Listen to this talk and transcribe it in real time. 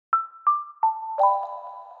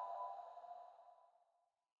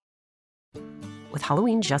With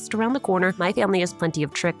Halloween just around the corner, my family has plenty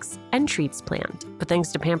of tricks and treats planned. But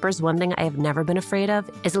thanks to Pampers, one thing I have never been afraid of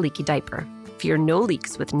is a leaky diaper. Fear no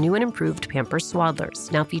leaks with new and improved Pampers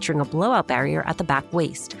Swaddlers, now featuring a blowout barrier at the back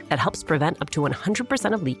waist that helps prevent up to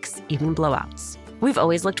 100% of leaks, even blowouts. We've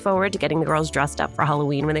always looked forward to getting the girls dressed up for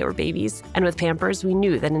Halloween when they were babies. And with Pampers, we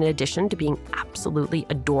knew that in addition to being absolutely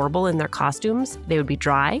adorable in their costumes, they would be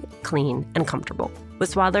dry, clean, and comfortable.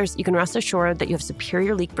 With Swaddlers, you can rest assured that you have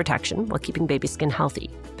superior leak protection while keeping baby skin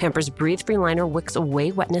healthy. Pampers Breathe-Free Liner wicks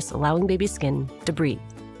away wetness, allowing baby skin to breathe,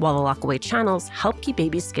 while the lock-away channels help keep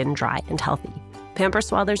baby skin dry and healthy. Pampers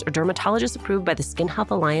Swaddlers are dermatologist approved by the Skin Health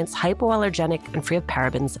Alliance, hypoallergenic, and free of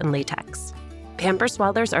parabens and latex. Pampers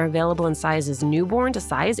Swaddlers are available in sizes newborn to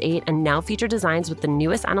size 8 and now feature designs with the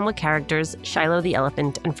newest animal characters, Shiloh the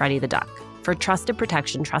elephant and Freddie the duck. For trusted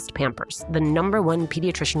protection, trust Pampers, the #1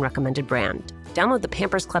 pediatrician-recommended brand. Download the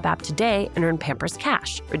Pampers Club app today and earn Pampers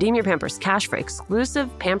Cash. Redeem your Pampers Cash for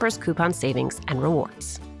exclusive Pampers coupon savings and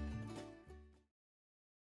rewards.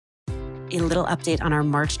 A little update on our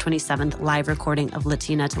March 27th live recording of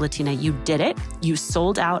Latina to Latina. You did it. You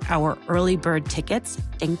sold out our early bird tickets.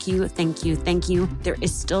 Thank you, thank you, thank you. There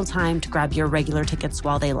is still time to grab your regular tickets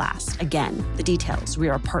while they last. Again, the details. We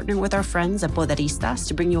are partnering with our friends at Poderistas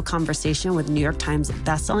to bring you a conversation with New York Times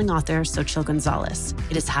bestselling author Xochitl Gonzalez.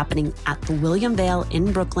 It is happening at the William Vale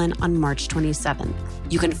in Brooklyn on March 27th.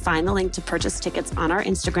 You can find the link to purchase tickets on our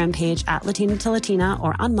Instagram page at Latina to Latina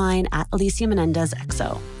or on mine at Alicia Menendez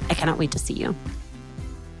XO. I cannot wait to see you.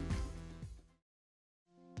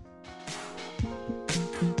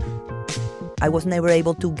 I was never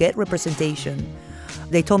able to get representation.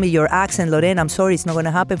 They told me, your accent, Lorena, I'm sorry, it's not going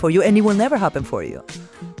to happen for you, and it will never happen for you.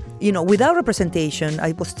 You know, without representation,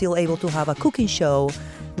 I was still able to have a cooking show.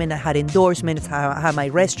 I mean, I had endorsements, I had my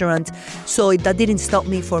restaurant, so that didn't stop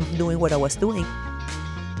me from doing what I was doing.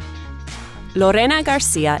 Lorena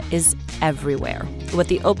Garcia is everywhere. With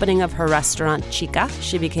the opening of her restaurant, Chica,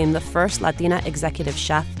 she became the first Latina executive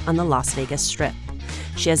chef on the Las Vegas Strip.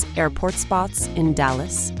 She has airport spots in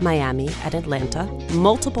Dallas, Miami, and Atlanta,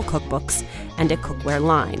 multiple cookbooks, and a cookware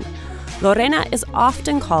line. Lorena is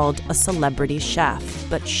often called a celebrity chef,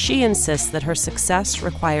 but she insists that her success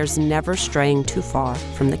requires never straying too far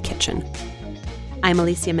from the kitchen. I'm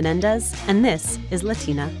Alicia Menendez, and this is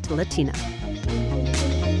Latina to Latina.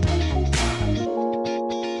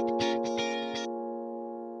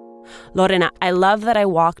 Lorena, I love that I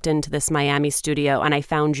walked into this Miami studio and I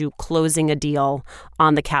found you closing a deal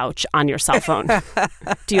on the couch on your cell phone.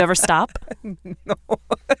 Do you ever stop? No.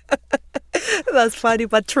 That's funny,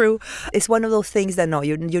 but true. It's one of those things that, no,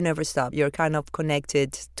 you never stop. You're kind of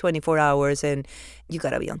connected 24 hours and you got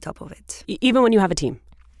to be on top of it. Even when you have a team?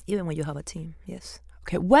 Even when you have a team, yes.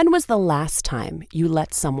 Okay, when was the last time you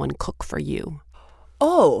let someone cook for you?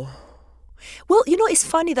 Oh, well, you know, it's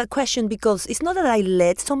funny, that question, because it's not that I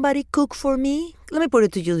let somebody cook for me. Let me put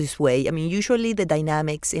it to you this way. I mean, usually the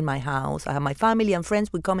dynamics in my house, I have my family and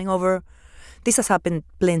friends with coming over. This has happened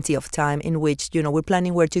plenty of time in which, you know, we're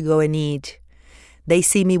planning where to go and eat. They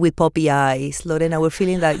see me with puppy eyes. Lorena, we're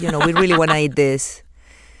feeling that, you know, we really want to eat this.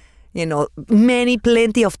 You know,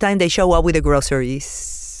 plenty of time they show up with the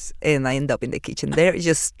groceries. And I end up in the kitchen. They're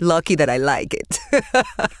just lucky that I like it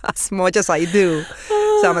as much as I do.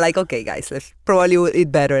 So I'm like, okay, guys, let's probably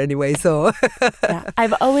eat better anyway. So yeah,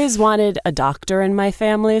 I've always wanted a doctor in my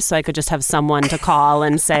family so I could just have someone to call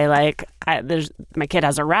and say, like, my kid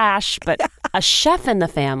has a rash, but a chef in the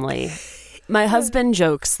family. My husband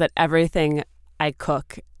jokes that everything I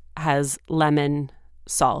cook has lemon,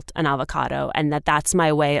 salt, and avocado, and that's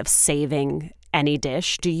my way of saving any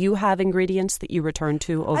dish. Do you have ingredients that you return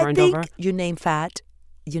to over and over? You name fat,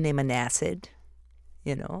 you name an acid,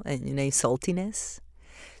 you know, and you name saltiness.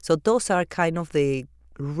 So those are kind of the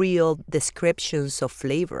real descriptions of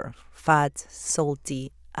flavor. Fat,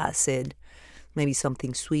 salty, acid, maybe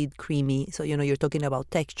something sweet, creamy. So, you know, you're talking about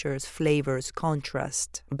textures, flavors,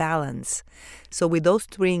 contrast, balance. So with those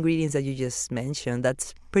 3 ingredients that you just mentioned,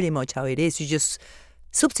 that's pretty much how it is. You just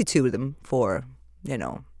substitute them for, you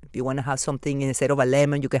know, if you want to have something instead of a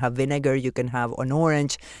lemon, you can have vinegar, you can have an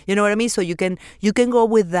orange. You know what I mean? So you can go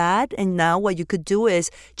with that. And now what you could do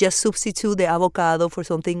is just substitute the avocado for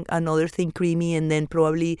another thing creamy, and then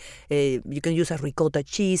probably you can use a ricotta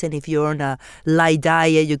cheese. And if you're on a light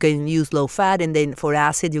diet, you can use low fat. And then for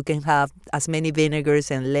acid, you can have as many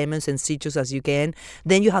vinegars and lemons and citrus as you can.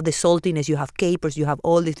 Then you have the saltiness, you have capers, you have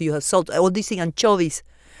all this, you have salt, all these things, anchovies.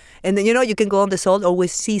 And then, you know, you can go on the salt,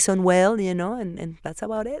 always season well, you know, and that's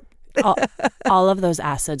about it. All of those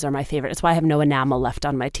acids are my favorite. It's why I have no enamel left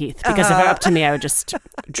on my teeth. Because if it were up to me, I would just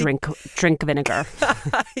drink vinegar.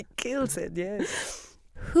 It kills it, yes.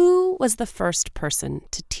 Who was the first person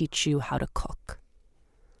to teach you how to cook?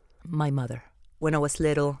 My mother. When I was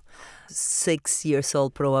little, 6 years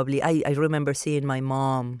old probably, I remember seeing my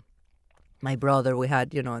mom, my brother. We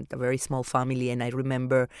had, a very small family, and I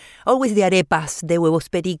remember always the arepas, the huevos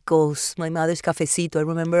pericos, my mother's cafecito. I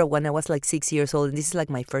remember when I was like 6 years old, and this is like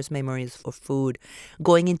my first memories of food,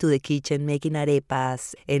 going into the kitchen, making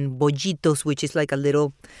arepas and bollitos, which is like a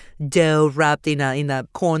little dough wrapped in a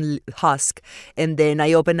corn husk. And then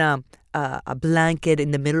I open a blanket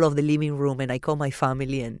in the middle of the living room, and I call my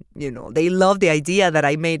family, and they love the idea that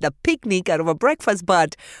I made a picnic out of a breakfast,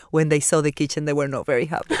 but when they saw the kitchen, they were not very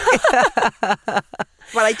happy.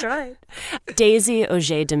 But I tried. Daisy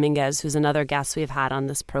Auger Dominguez, who's another guest we've had on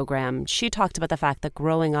this program, she talked about the fact that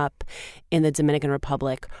growing up in the Dominican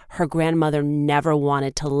Republic, her grandmother never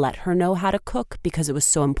wanted to let her know how to cook because it was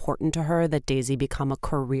so important to her that Daisy become a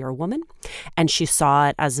career woman. And she saw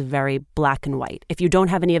it as very black and white. If you don't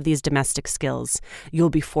have any of these domestic skills, you'll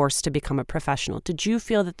be forced to become a professional. Did you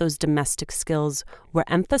feel that those domestic skills were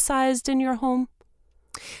emphasized in your home?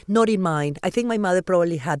 Not in mine. I think my mother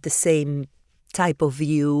probably had the same type of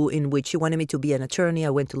view in which she wanted me to be an attorney. I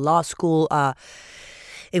went to law school.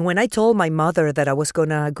 And when I told my mother that I was going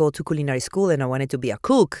to go to culinary school and I wanted to be a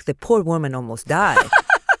cook, the poor woman almost died.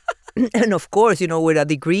 And of course, with a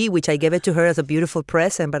degree, which I gave it to her as a beautiful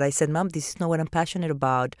present. But I said, Mom, this is not what I'm passionate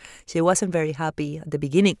about. She wasn't very happy at the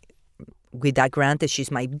beginning. With that granted,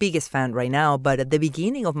 she's my biggest fan right now. But at the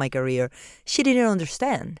beginning of my career, she didn't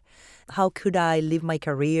understand. How could I live my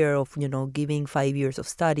career of, giving 5 years of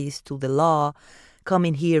studies to the law,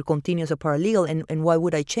 coming here, continue as a paralegal, and why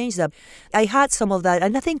would I change that? I had some of that,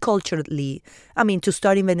 and I think culturally, to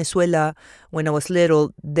start in Venezuela when I was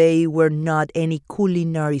little, they were not any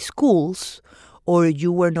culinary schools, or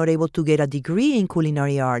you were not able to get a degree in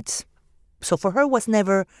culinary arts. So for her, it was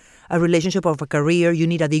never a relationship of a career. You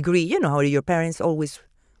need a degree. You know how your parents always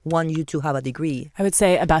want you to have a degree. I would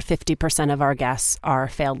say about 50% of our guests are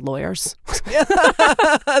failed lawyers.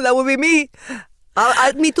 That would be me. I'll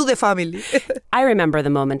add me to the family. I remember the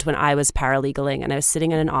moment when I was paralegaling and I was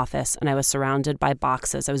sitting in an office and I was surrounded by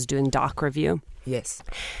boxes. I was doing doc review. Yes.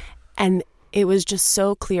 And it was just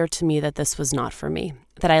so clear to me that this was not for me,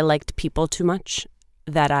 that I liked people too much,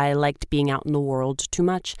 that I liked being out in the world too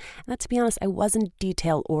much. And that, to be honest, I wasn't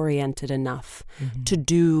detail-oriented enough to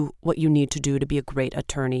do what you need to do to be a great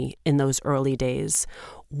attorney in those early days.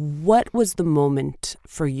 What was the moment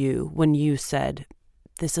for you when you said,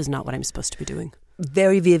 this is not what I'm supposed to be doing?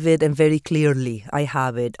 Very vivid and very clearly, I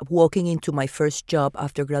have it. Walking into my first job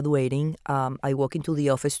after graduating, I walk into the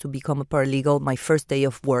office to become a paralegal. My first day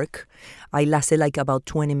of work, I lasted like about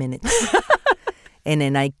 20 minutes. And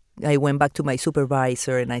then I went back to my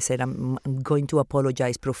supervisor and I said, I'm going to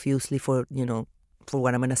apologize profusely for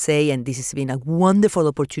what I'm going to say. And this has been a wonderful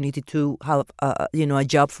opportunity to have, a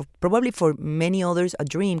job for probably for many others, a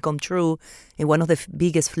dream come true in one of the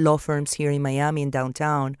biggest law firms here in Miami in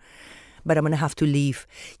downtown. But I'm going to have to leave.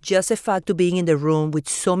 Just the fact of being in the room with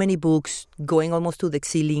so many books, going almost to the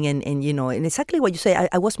ceiling and exactly what you say,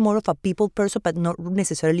 I was more of a people person, but not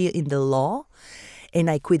necessarily in the law. And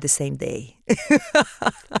I quit the same day.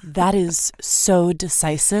 That is so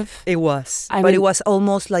decisive. It was. But it was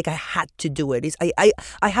almost like I had to do it.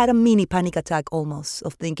 I had a mini panic attack almost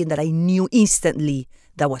of thinking that I knew instantly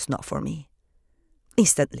that was not for me.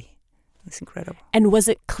 Instantly. It's incredible. And was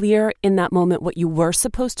it clear in that moment what you were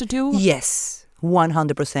supposed to do? Yes,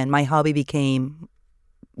 100%. My hobby became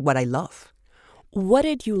what I love. What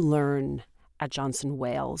did you learn at Johnson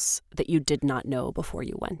Wales that you did not know before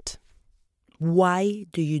you went? Why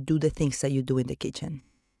do you do the things that you do in the kitchen?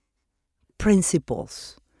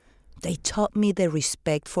 Principles. They taught me the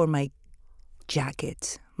respect for my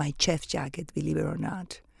jacket, my chef jacket, believe it or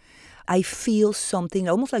not. I feel something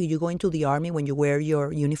almost like you go into the army when you wear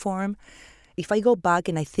your uniform. If I go back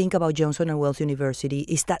and I think about Johnson & Wales University,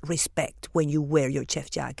 it's that respect when you wear your chef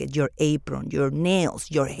jacket, your apron, your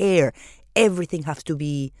nails, your hair. Everything has to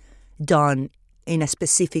be done in a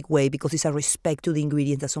specific way because it's a respect to the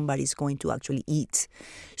ingredients that somebody is going to actually eat.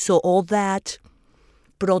 So all that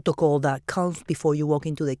protocol that comes before you walk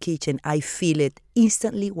into the kitchen, I feel it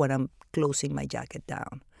instantly when I'm closing my jacket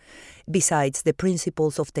down. Besides the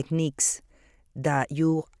principles of techniques that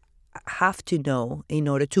you have to know in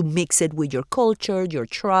order to mix it with your culture, your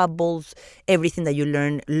travels, everything that you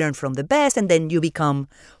learn from the best, and then you become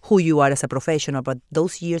who you are as a professional. But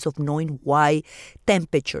those years of knowing why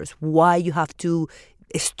temperatures, why you have to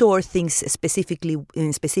store things specifically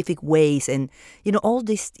in specific ways. And, all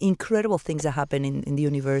these incredible things that happen in the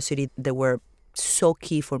university that were so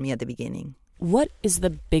key for me at the beginning. What is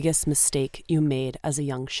the biggest mistake you made as a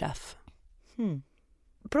young chef?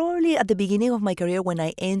 Probably at the beginning of my career when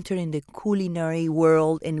I entered in the culinary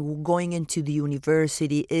world and going into the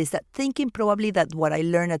university is that thinking probably that what I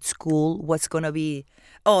learned at school was going to be,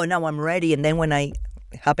 now I'm ready. And then when I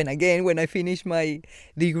finished my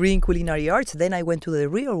degree in culinary arts, then I went to the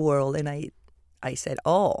real world and I said,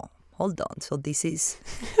 hold on. So this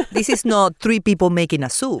is not three people making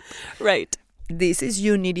a soup. Right. This is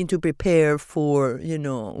you needing to prepare for,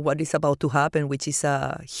 what is about to happen, which is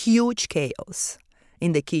a huge chaos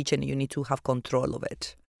in the kitchen. You need to have control of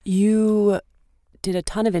it. You did a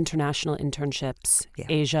ton of international internships,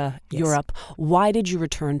 Asia, Europe. Why did you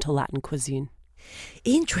return to Latin cuisine?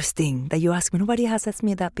 Interesting that you ask me. Nobody has asked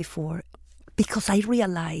me that before. Because I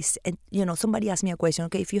realized, and somebody asked me a question,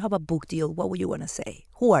 okay, if you have a book deal, what would you want to say?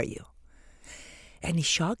 Who are you? And it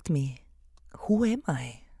shocked me. Who am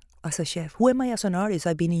I as a chef? Who am I as an artist?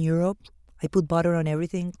 I've been in Europe. I put butter on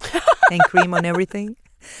everything and cream on everything.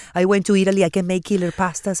 I went to Italy. I can make killer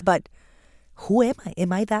pastas, but who am I?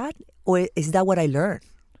 Am I that? Or is that what I learned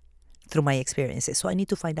through my experiences? So I need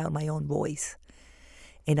to find out my own voice.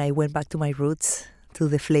 And I went back to my roots, to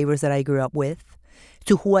the flavors that I grew up with,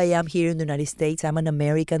 to who I am here in the United States. I'm an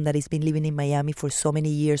American that has been living in Miami for so many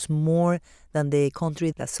years, more than the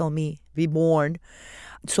country that saw me be born.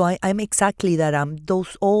 So I'm exactly that.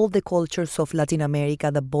 All the cultures of Latin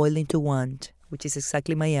America that boil into one, which is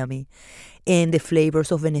exactly Miami, and the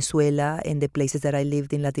flavors of Venezuela and the places that I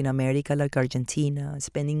lived in Latin America, like Argentina,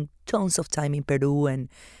 spending tons of time in Peru and,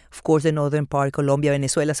 of course, the northern part, Colombia,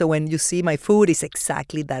 Venezuela. So when you see my food, it's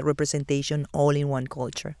exactly that representation all in one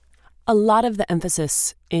culture. A lot of the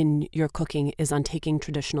emphasis in your cooking is on taking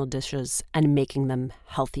traditional dishes and making them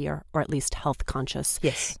healthier, or at least health conscious.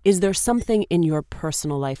 Yes. Is there something in your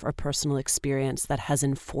personal life or personal experience that has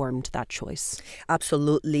informed that choice?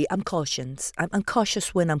 Absolutely. I'm cautious. I'm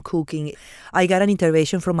cautious when I'm cooking. I got an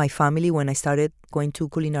intervention from my family when I started going to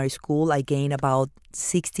culinary school. I gained about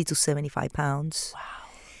 60 to 75 pounds. Wow.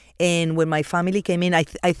 And when my family came in, I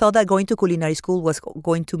thought that going to culinary school was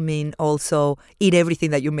going to mean also eat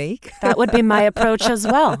everything that you make. That would be my approach as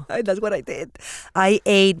well. That's what I did. I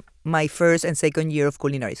ate my first and second year of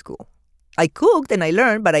culinary school. I cooked and I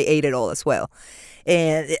learned, but I ate it all as well.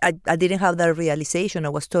 And I didn't have that realization. I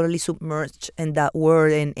was totally submerged in that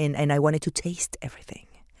world and I wanted to taste everything.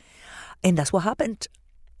 And that's what happened.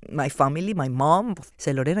 My family, my mom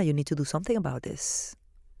said, Lorena, you need to do something about this.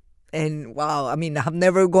 And wow, I mean, I've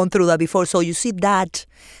never gone through that before. So you see, that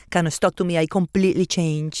kind of stuck to me. I completely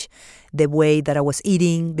changed the way that I was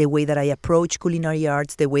eating, the way that I approach culinary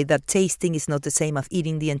arts, the way that tasting is not the same as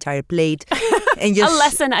eating the entire plate. And just a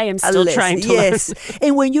lesson I am still trying to learn.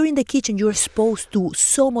 And when you're in the kitchen, you're exposed to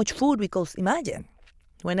so much food because imagine,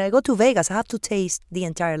 when I go to Vegas, I have to taste the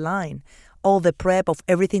entire line, all the prep of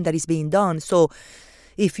everything that is being done. So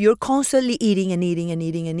if you're constantly eating and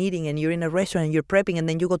you're in a restaurant and you're prepping and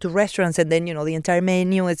then you go to restaurants and then, the entire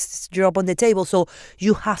menu is drop on the table. So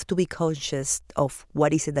you have to be conscious of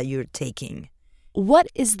what is it that you're taking. What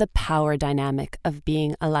is the power dynamic of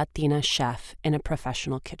being a Latina chef in a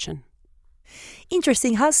professional kitchen?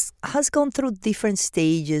 Interesting. Has gone through different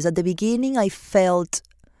stages. At the beginning, I felt,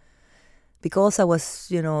 because I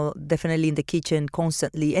was, definitely in the kitchen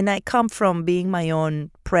constantly. And I come from being my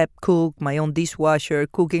own prep cook, my own dishwasher,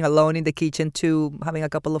 cooking alone in the kitchen, to having a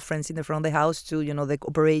couple of friends in the front of the house, to, the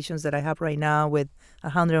operations that I have right now with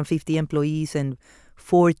 150 employees and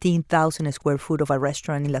 14,000 square foot of a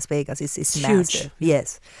restaurant in Las Vegas. It's massive. Huge.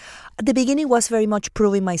 Yes. At the beginning was very much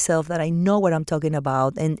proving myself that I know what I'm talking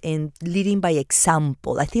about and leading by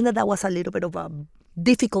example. I think that was a little bit of a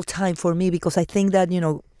difficult time for me because I think that,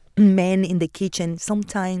 men in the kitchen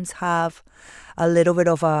sometimes have a little bit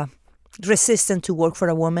of a resistance to work for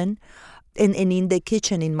a woman. And in the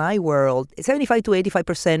kitchen, in my world, 75 to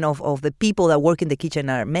 85% of the people that work in the kitchen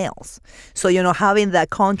are males. So, having that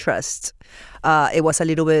contrast, it was a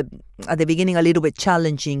little bit, at the beginning, a little bit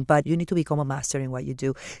challenging, but you need to become a master in what you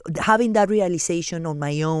do. Having that realization on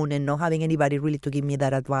my own and not having anybody really to give me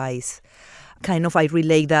that advice, I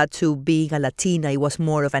relate that to being a Latina. It was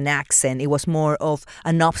more of an accent. It was more of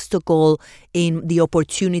an obstacle in the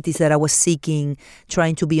opportunities that I was seeking,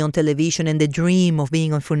 trying to be on television and the dream of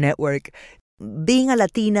being on Food Network. Being a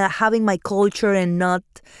Latina, having my culture and not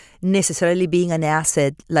necessarily being an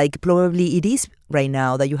asset, like probably it is right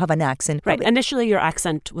now, that you have an accent. Right. Initially, your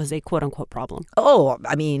accent was a quote-unquote problem. Oh,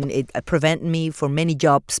 I mean, it prevented me from many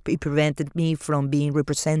jobs. It prevented me from being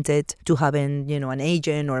represented, to having, an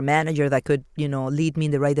agent or a manager that could, lead me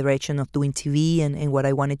in the right direction of doing TV and what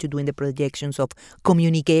I wanted to do in the projections of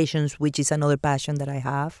communications, which is another passion that I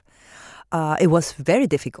have. It was very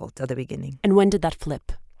difficult at the beginning. And when did that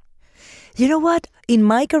flip? You know what? In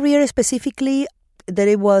my career specifically,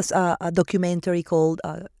 there was a documentary called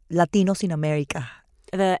Latinos in America.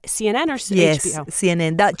 The CNN or yes, HBO?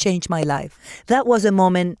 CNN. That changed my life. That was a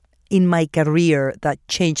moment in my career that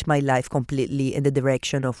changed my life completely in the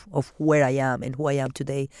direction of where I am and who I am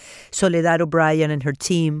today. Soledad O'Brien and her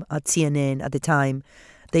team at CNN at the time,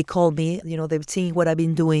 they called me. They've seen what I've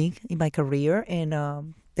been doing in my career,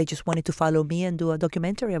 and they just wanted to follow me and do a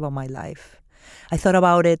documentary about my life. I thought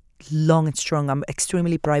about it long and strong. I'm an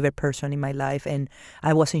extremely private person in my life, and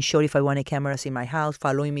I wasn't sure if I wanted cameras in my house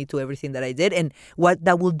following me to everything that I did and what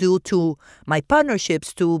that will do to my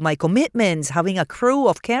partnerships, to my commitments, having a crew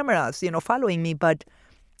of cameras, following me. But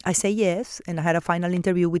I say yes, and I had a final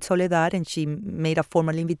interview with Soledad, and she made a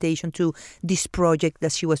formal invitation to this project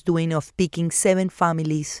that she was doing of picking 7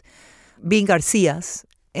 families, being Garcias,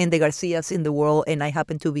 and the Garcias in the world, and I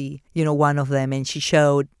happened to be, one of them, and she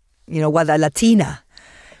showed what a Latina.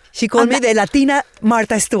 She called me the Latina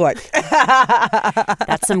Martha Stewart.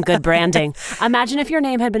 That's some good branding. Imagine if your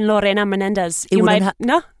name had been Lorena Menendez. It wouldn't have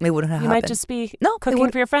You happened. might just be cooking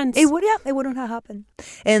for your friends. It wouldn't have happened.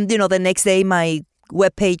 And, the next day my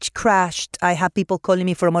webpage crashed. I had people calling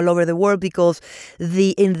me from all over the world because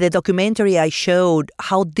in the documentary I showed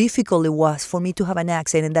how difficult it was for me to have an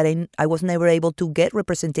accent, and that I was never able to get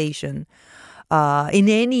representation in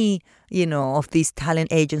any of these talent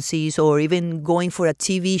agencies, or even going for a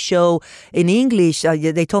TV show in English.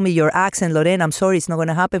 They told me, your accent, Lorena, I'm sorry, it's not going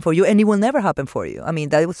to happen for you, and it will never happen for you. I mean,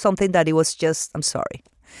 that was something that it was just, I'm sorry.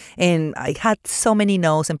 And I had so many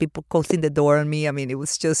no's and people closing the door on me. I mean, it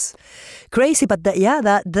was just crazy. But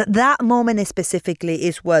that moment specifically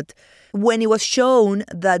is what, when it was shown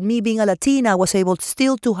that me being a Latina was able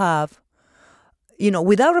still to have,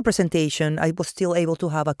 without representation, I was still able to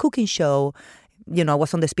have a cooking show. I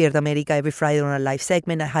was on Despierta America every Friday on a live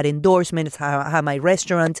segment. I had endorsements. I had my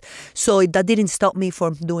restaurant. So that didn't stop me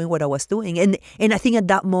from doing what I was doing. And I think at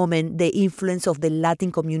that moment, the influence of the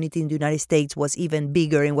Latin community in the United States was even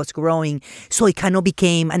bigger and was growing. So it kind of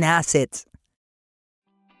became an asset.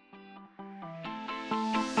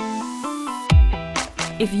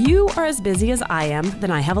 If you are as busy as I am, then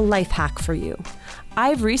I have a life hack for you.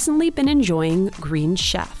 I've recently been enjoying Green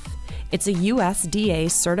Chef. It's a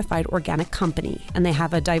USDA certified organic company, and they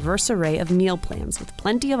have a diverse array of meal plans with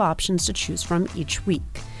plenty of options to choose from each week.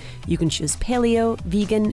 You can choose paleo,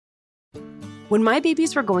 vegan. When my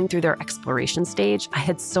babies were going through their exploration stage, I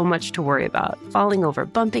had so much to worry about. Falling over,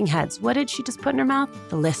 bumping heads. What did she just put in her mouth?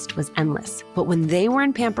 The list was endless. But when they were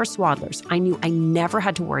in Pampers Swaddlers, I knew I never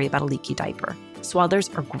had to worry about a leaky diaper.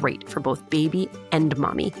 Swaddlers are great for both baby and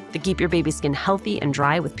mommy. They keep your baby's skin healthy and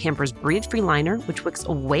dry with Pampers Breathe-Free Liner, which wicks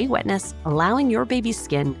away wetness, allowing your baby's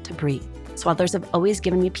skin to breathe. Swaddlers have always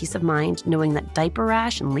given me peace of mind knowing that diaper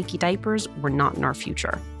rash and leaky diapers were not in our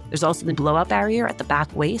future. There's also the blowout barrier at the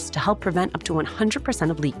back waist to help prevent up to 100%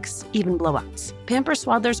 of leaks, even blowouts. Pampers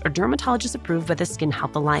Swaddlers are dermatologist approved by the Skin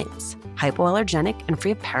Health Alliance, hypoallergenic and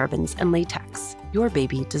free of parabens and latex. Your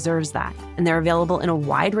baby deserves that. And they're available in a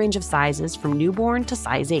wide range of sizes from newborn to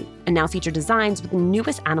size 8, and now feature designs with the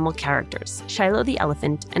newest animal characters, Shiloh the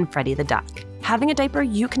elephant and Freddie the duck. Having a diaper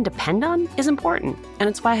you can depend on is important, and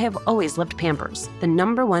it's why I have always loved Pampers, the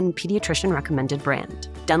 #1 pediatrician recommended brand.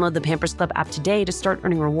 Download the Pampers Club app today to start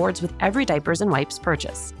earning rewards with every diapers and wipes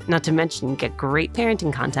purchase. Not to mention, get great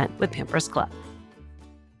parenting content with Pampers Club.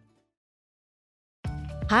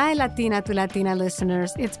 Hi, Latina to Latina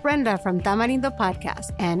listeners. It's Brenda from Tamarindo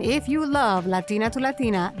Podcast. And if you love Latina to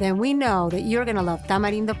Latina, then we know that you're going to love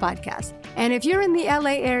Tamarindo Podcast. And if you're in the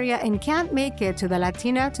LA area and can't make it to the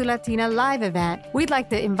Latina to Latina live event, we'd like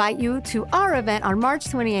to invite you to our event on March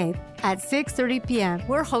 28th. At 6:30 p.m.,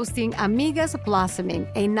 we're hosting Amigas Blossoming,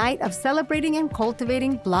 a night of celebrating and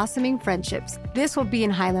cultivating blossoming friendships. This will be in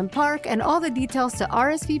Highland Park, and all the details to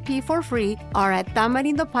RSVP for free are at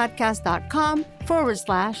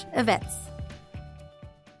tamarindopodcast.com/events.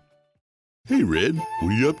 Hey, Red, what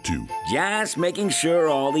are you up to? Just making sure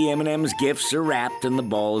all the M&M's gifts are wrapped and the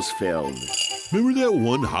ball's filled. Remember that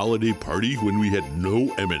one holiday party when we had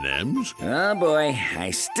no M&Ms? Oh boy,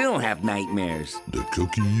 I still have nightmares. The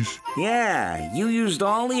cookies? Yeah, you used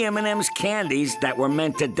all the M&M's candies that were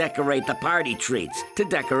meant to decorate the party treats, to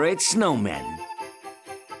decorate snowmen.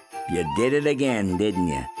 You did it again, didn't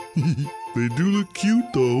you? They do look cute,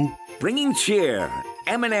 though. bringing cheer.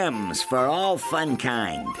 M&M's for all fun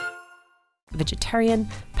kind. Vegetarian,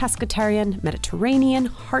 pescatarian, Mediterranean,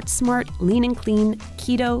 heart smart, lean and clean,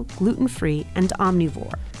 keto, gluten-free, and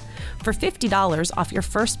omnivore. For $50 off your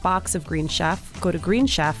first box of Green Chef, go to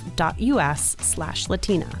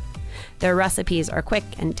greenchef.us/Latina. Their recipes are quick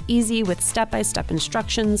and easy with step-by-step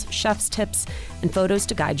instructions, chef's tips, and photos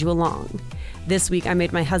to guide you along. This week, I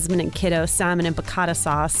made my husband and kiddo salmon and piccata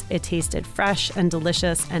sauce. It tasted fresh and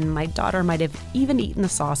delicious, and my daughter might have even eaten the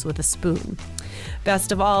sauce with a spoon.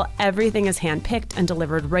 Best of all, everything is hand-picked and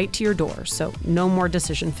delivered right to your door, so no more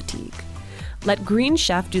decision fatigue. Let Green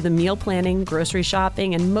Chef do the meal planning, grocery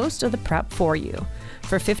shopping, and most of the prep for you.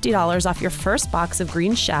 For $50 off your first box of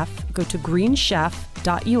Green Chef, go to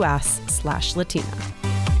greenchef.us/Latina.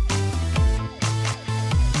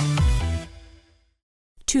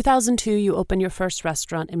 2002, you opened your first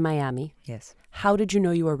restaurant in Miami. Yes. How did you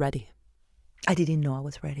know you were ready? I didn't know I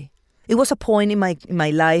was ready. It was a point in my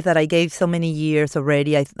life that I gave so many years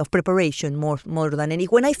already of preparation, more than any.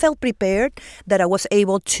 When I felt prepared, that I was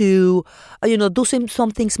able to, do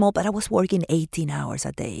something small, but I was working 18 hours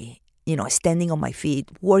a day, standing on my feet,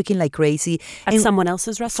 working like crazy. At someone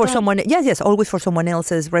else's restaurant? For someone, yes, always for someone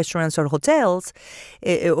else's restaurants or hotels,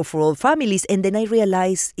 or for all families. And then I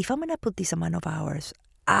realized, if I'm going to put this amount of hours,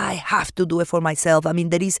 I have to do it for myself. I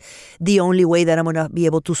mean, that is the only way that I'm going to be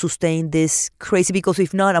able to sustain this crazy, because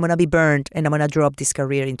if not, I'm going to be burned and I'm going to drop this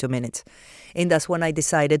career in 2 minutes. And that's when I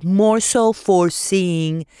decided, more so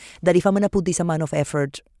foreseeing that if I'm going to put this amount of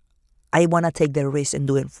effort, I want to take the risk and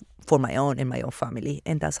do it for my own and my own family.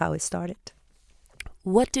 And that's how it started.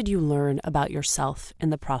 What did you learn about yourself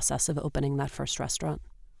in the process of opening that first restaurant?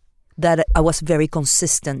 That I was very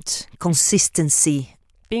consistent. Consistency.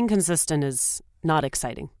 Being consistent is not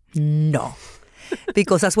exciting. No.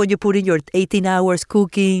 Because that's what you put in your 18 hours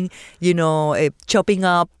cooking, chopping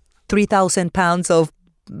up 3,000 pounds of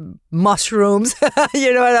mushrooms.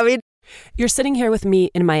 You know what I mean? You're sitting here with me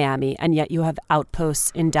in Miami, and yet you have outposts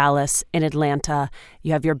in Dallas, in Atlanta.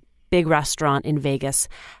 You have your big restaurant in Vegas.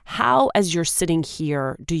 How, as you're sitting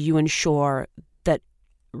here, do you ensure that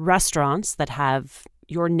restaurants that have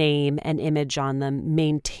your name and image on them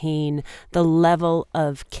maintain the level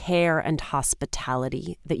of care and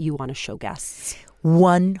hospitality that you want to show guests?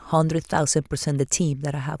 100,000% the team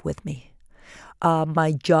that I have with me.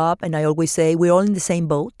 My job, and I always say, we're all in the same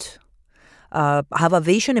boat. I have a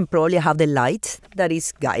vision and probably I have the light that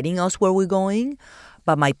is guiding us where we're going.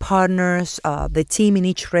 But my partners, the team in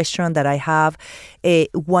each restaurant that I have,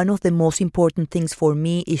 one of the most important things for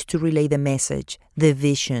me is to relay the message, the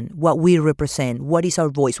vision, what we represent, what is our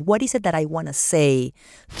voice, what is it that I want to say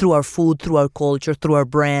through our food, through our culture, through our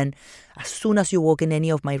brand. As soon as you walk in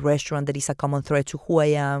any of my restaurants, there is a common thread to who I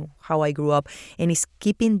am, how I grew up, and it's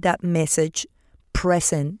keeping that message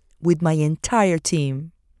present with my entire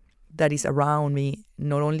team that is around me,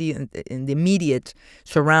 not only in the immediate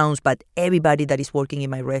surrounds, but everybody that is working in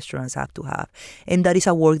my restaurants have to have. And that is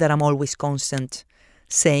a work that I'm always constant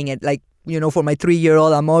saying it. Like, for my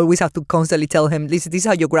 3-year-old, I'm always have to constantly tell him, this is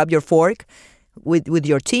how you grab your fork. With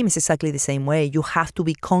your team, it's exactly the same way. You have to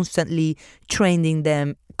be constantly training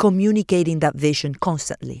them, communicating that vision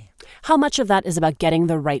constantly. How much of that is about getting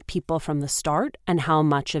the right people from the start, and how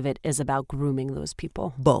much of it is about grooming those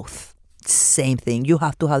people? Both. Same thing. You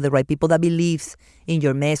have to have the right people that believes in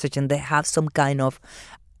your message and they have some kind of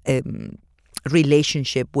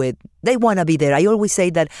relationship with, they want to be there. I always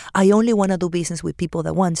say that I only want to do business with people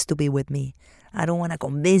that wants to be with me. I don't want to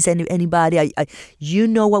convince anybody. You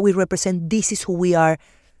know what we represent. This is who we are.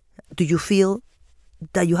 Do you feel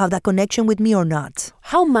that you have that connection with me or not?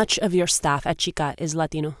 How much of your staff at Chica is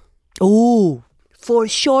Latino? Oh, for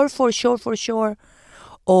sure.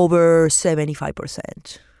 Over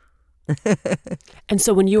 75%. And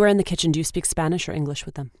so when you are in the kitchen, do you speak Spanish or English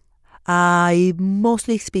with them? I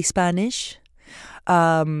mostly speak Spanish.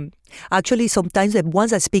 Actually, sometimes the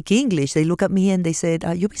ones that speak English, they look at me and they said,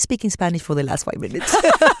 you've been speaking Spanish for the last 5 minutes.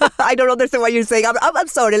 I don't understand what you're saying. I'm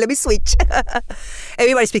sorry, let me switch.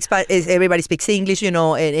 Everybody speaks English,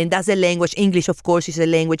 and that's the language. English, of course, is a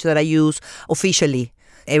language that I use officially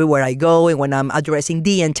everywhere I go, and when I'm addressing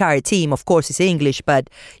the entire team, of course, it's English. But,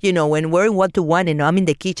 when we're in one-to-one and I'm in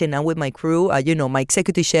the kitchen, I'm with my crew, my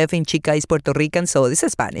executive chef in Chica is Puerto Rican, so this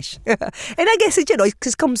is Spanish. And I guess, it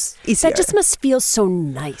just comes easier. That just must feel so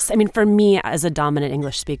nice. I mean, for me, as a dominant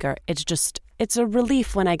English speaker, it's a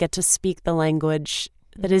relief when I get to speak the language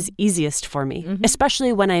that is easiest for me,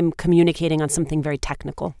 especially when I'm communicating on something very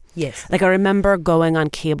technical. Yes. Like I remember going on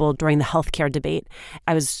cable during the healthcare debate.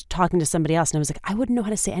 I was talking to somebody else and I was like, I wouldn't know how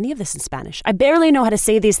to say any of this in Spanish. I barely know how to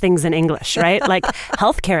say these things in English, right? Like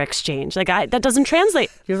healthcare exchange. Like that doesn't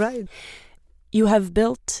translate. You're right. You have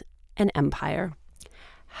built an empire.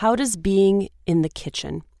 How does being in the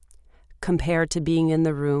kitchen compare to being in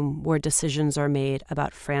the room where decisions are made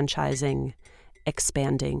about franchising,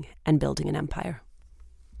 expanding, and building an empire?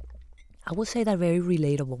 I would say that very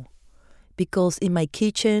relatable. Because in my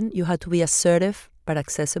kitchen, you have to be assertive but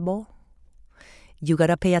accessible. You got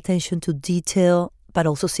to pay attention to detail but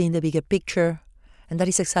also seeing the bigger picture. And that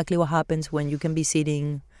is exactly what happens when you can be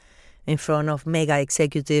sitting in front of mega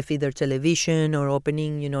executive, either television or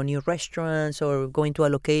opening, new restaurants or going to a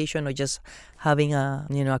location or just having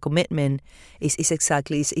a commitment.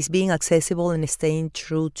 It's being accessible and staying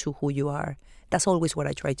true to who you are. That's always what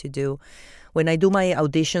I try to do. When I do my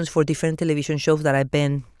auditions for different television shows that I've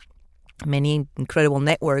been many incredible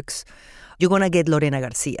networks, you're going to get Lorena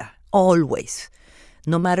Garcia, always.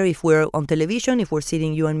 No matter if we're on television, if we're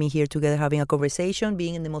sitting, you and me here together having a conversation,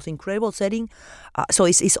 being in the most incredible setting. So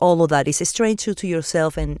it's all of that. It's staying true to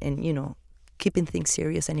yourself and keeping things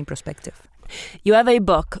serious and in perspective. You have a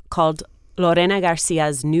book called Lorena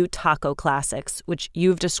Garcia's New Taco Classics, which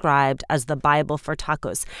you've described as the Bible for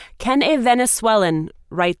tacos. Can a Venezuelan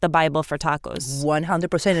write the Bible for tacos?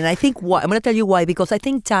 100%. And I think why, I'm going to tell you why, because I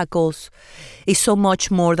think tacos is so much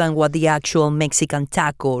more than what the actual Mexican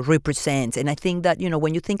taco represents. And I think that,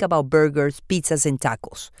 when you think about burgers, pizzas, and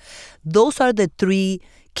tacos, those are the three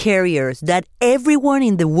carriers that everyone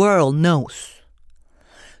in the world knows.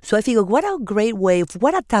 So I figure, what a great way of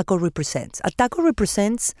what a taco represents. A taco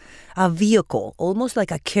represents a vehicle, almost like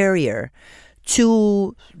a carrier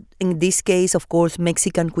to, in this case, of course,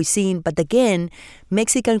 Mexican cuisine. But again,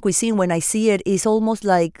 Mexican cuisine, when I see it, is almost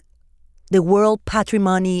like the world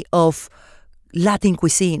patrimony of Latin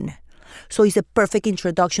cuisine. So it's a perfect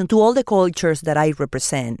introduction to all the cultures that I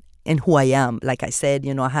represent and who I am. Like I said,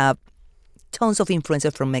 I have tons of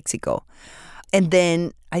influences from Mexico. And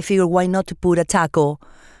then I figure, why not to put a taco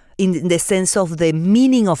in the sense of the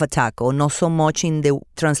meaning of a taco, not so much in the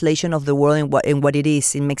translation of the word and what it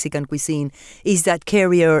is in Mexican cuisine, is that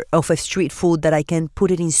carrier of a street food that I can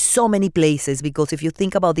put it in so many places. Because if you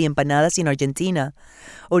think about the empanadas in Argentina,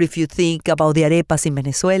 or if you think about the arepas in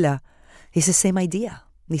Venezuela, it's the same idea.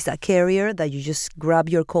 It's that carrier that you just grab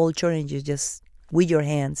your culture and you just, with your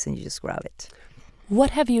hands, and you just grab it.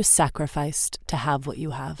 What have you sacrificed to have what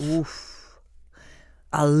you have? Oof.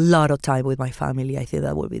 A lot of time with my family. I think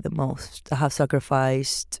that would be the most. I have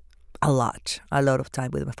sacrificed a lot of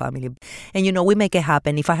time with my family. And, we make it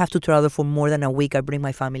happen. If I have to travel for more than a week, I bring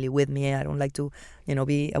my family with me. I don't like to,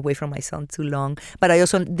 be away from my son too long. But I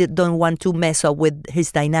also don't want to mess up with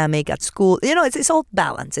his dynamic at school. It's all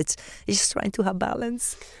balance. It's just trying to have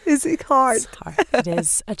balance. It's hard. It's hard. It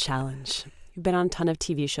is a challenge. You've been on a ton of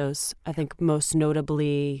TV shows. I think most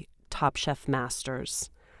notably Top Chef Masters.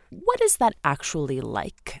 What is that actually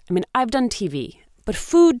like? I mean, I've done TV, but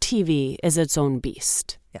food TV is its own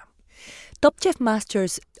beast. Yeah. Top Chef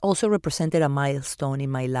Masters also represented a milestone in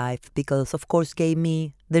my life because, of course, gave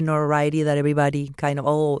me the notoriety that everybody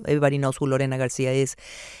knows who Lorena Garcia is.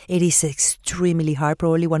 It is extremely hard,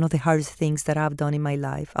 probably one of the hardest things that I've done in my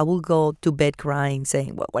life. I will go to bed crying,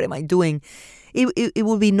 saying, what am I doing? It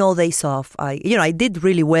will be no days off. I did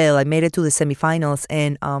really well. I made it to the semifinals,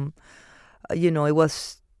 and, it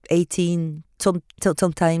was 18,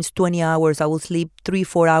 sometimes 20 hours. I will sleep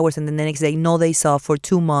 3-4 hours, and then the next day, no days off for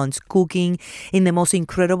 2 months, cooking in the most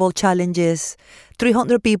incredible challenges.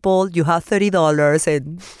 300 people, you have $30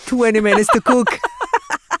 and 20 minutes to cook.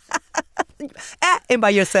 And by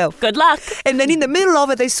yourself. Good luck. And then in the middle of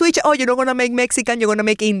it, they switch. Oh, you're not going to make Mexican, you're going to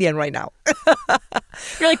make Indian right now.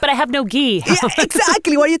 You're like, but I have no ghee. Yeah,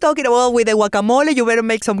 exactly. What are you talking about? Well, with the guacamole, you better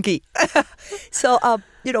make some ghee. So,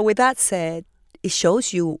 with that said, it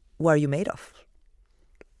shows you what you're made of.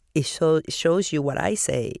 It shows you what I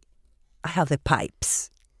say. I have the pipes.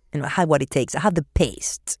 I have what it takes. I have the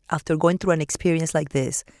paste. After going through an experience like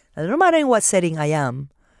this, no matter in what setting I am,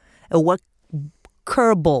 or what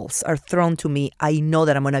curveballs are thrown to me, I know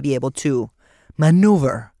that I'm going to be able to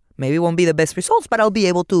maneuver. Maybe it won't be the best results, but I'll be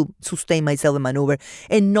able to sustain myself and maneuver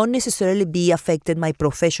and not necessarily be affected my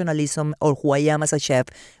professionalism or who I am as a chef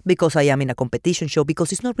because I am in a competition show,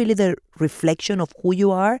 because it's not really the reflection of who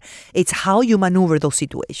you are. It's how you maneuver those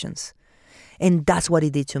situations. And that's what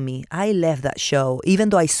it did to me. I left that show. Even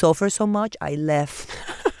though I suffered so much, I left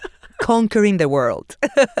conquering the world.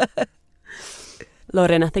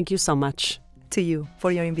 Lorena, thank you so much. To you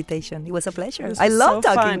for your invitation. It was a pleasure. I love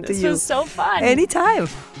talking to you. This was so fun. Anytime.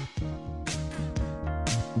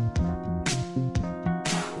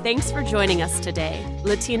 Thanks for joining us today.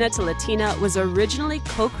 Latina to Latina was originally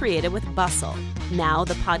co-created with Bustle. Now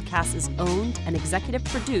the podcast is owned and executive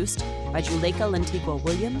produced by Juleka Lantigua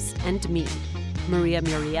Williams and me. Maria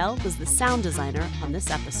Muriel was the sound designer on this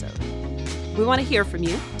episode. We want to hear from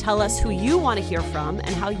you. Tell us who you want to hear from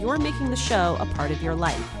and how you're making the show a part of your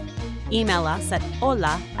life. Email us at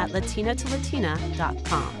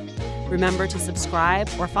hola@latinatolatina.com. Remember to subscribe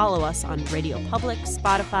or follow us on Radio Public,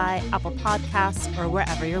 Spotify, Apple Podcasts, or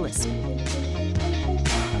wherever you're listening.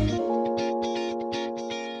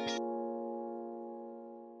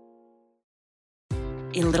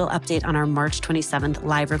 A little update on our March 27th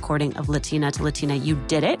live recording of Latina to Latina. You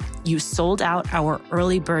did it. You sold out our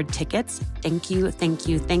early bird tickets. Thank you, thank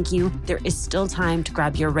you, thank you. There is still time to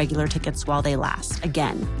grab your regular tickets while they last.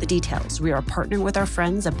 Again, the details. We are partnering with our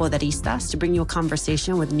friends at Poderistas to bring you a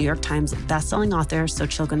conversation with New York Times bestselling author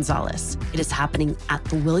Xochitl Gonzalez. It is happening at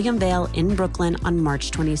the William Vale in Brooklyn on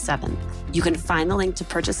March 27th. You can find the link to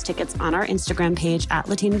purchase tickets on our Instagram page at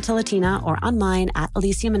Latina to Latina or on mine at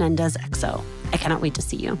Alicia Menendez XO. I cannot wait to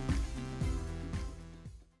see you.